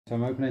So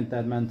I'm opening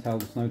Dead Men Tell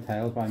the No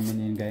Tales by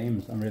Minion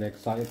Games. I'm really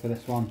excited for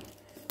this one,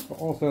 but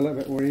also a little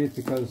bit worried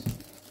because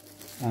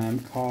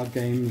card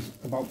games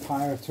about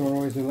pirates are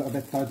always a little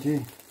bit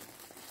dodgy,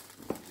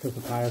 because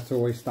the pirates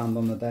always stand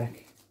on the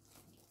deck.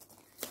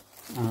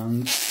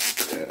 And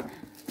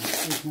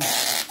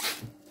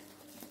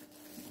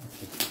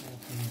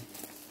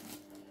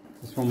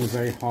this one was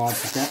very hard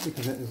to get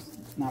because it is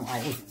now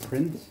out of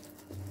print,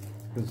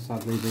 because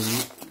sadly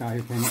the guy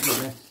who came up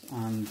with this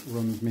and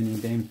runs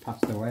Minion Games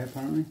passed away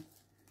apparently.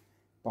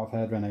 But I've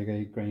heard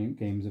Renegade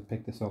Games have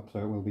picked this up, so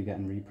it will be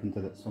getting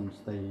reprinted at some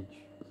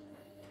stage.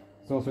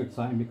 It's also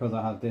exciting because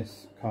I had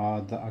this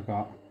card that I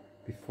got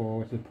before,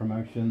 which is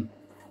promotion,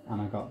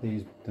 and I got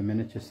the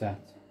miniature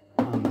set,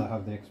 and I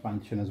have the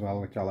expansion as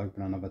well, which I'll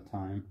open another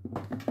time.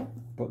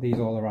 But these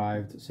all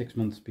arrived 6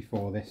 months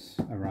before this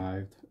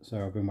arrived,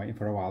 so I've been waiting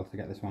for a while to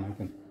get this one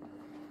open.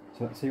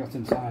 So let's see what's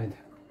inside.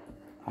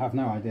 I have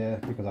no idea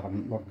because I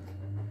haven't looked,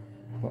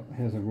 but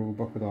here's a rule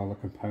book with all the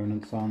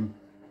components on.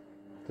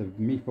 The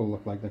meeple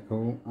look like they're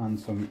cool, and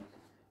some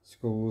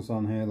skulls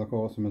on here look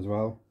awesome as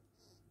well.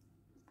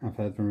 I've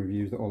heard from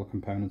reviews that all the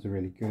components are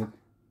really good.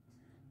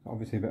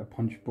 Obviously a bit of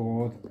punch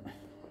board,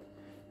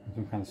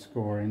 some kind of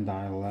scoring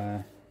dial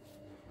there.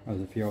 There's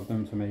a few of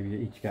them, so maybe you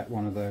each get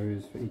one of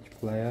those for each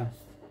player.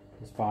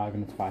 There's 5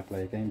 and it's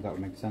 5-player games, that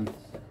would make sense.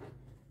 I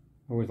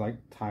always like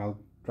tile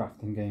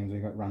drafting games where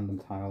you got random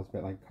tiles, a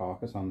bit like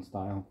Carcassonne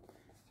style.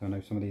 So I know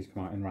some of these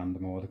come out in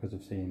random order because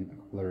I've seen a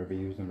couple of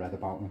reviews and read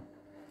about them.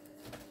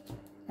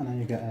 And then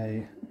you get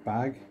a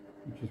bag,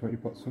 which is what you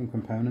put some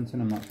components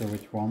in, I'm not sure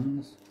which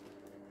ones.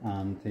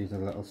 And these are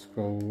little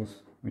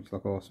skulls, which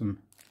look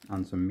awesome,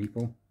 and some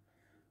meeple.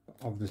 But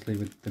obviously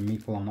with the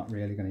meeple I'm not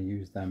really going to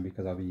use them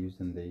because I'll be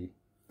using the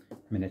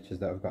miniatures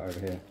that I've got over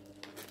here.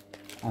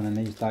 And then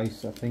these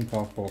dice I think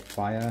are for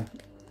fire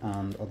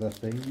and other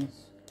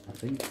things, I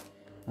think.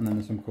 And then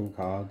there's some cool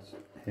cards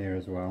here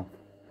as well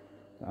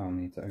that I'll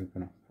need to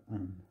open up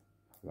and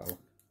have a look.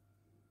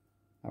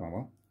 That went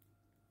well.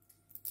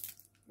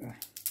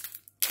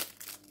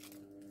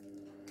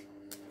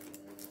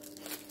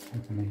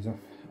 Open these off.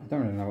 I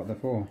don't really know what they're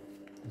for.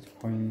 There's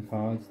coin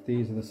cards.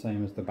 These are the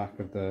same as the back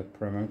of the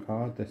promo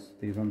card.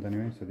 These ones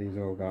anyway. So these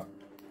all got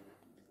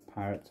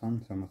pirates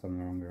on. So I must have them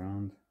the wrong way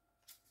around.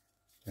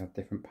 They have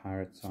different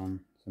pirates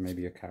on. So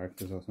maybe your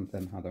characters or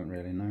something. I don't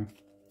really know.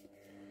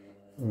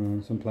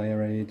 Some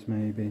player aids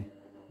maybe.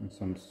 And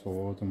some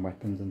swords and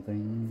weapons and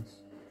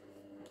things.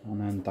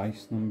 And then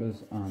dice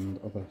numbers and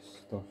other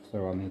stuff.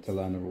 So I'll need to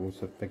learn the rules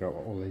to figure out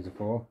what all these are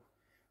for.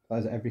 That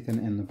is everything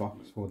in the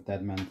box for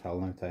Dead Men Tell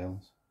No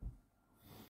Tales.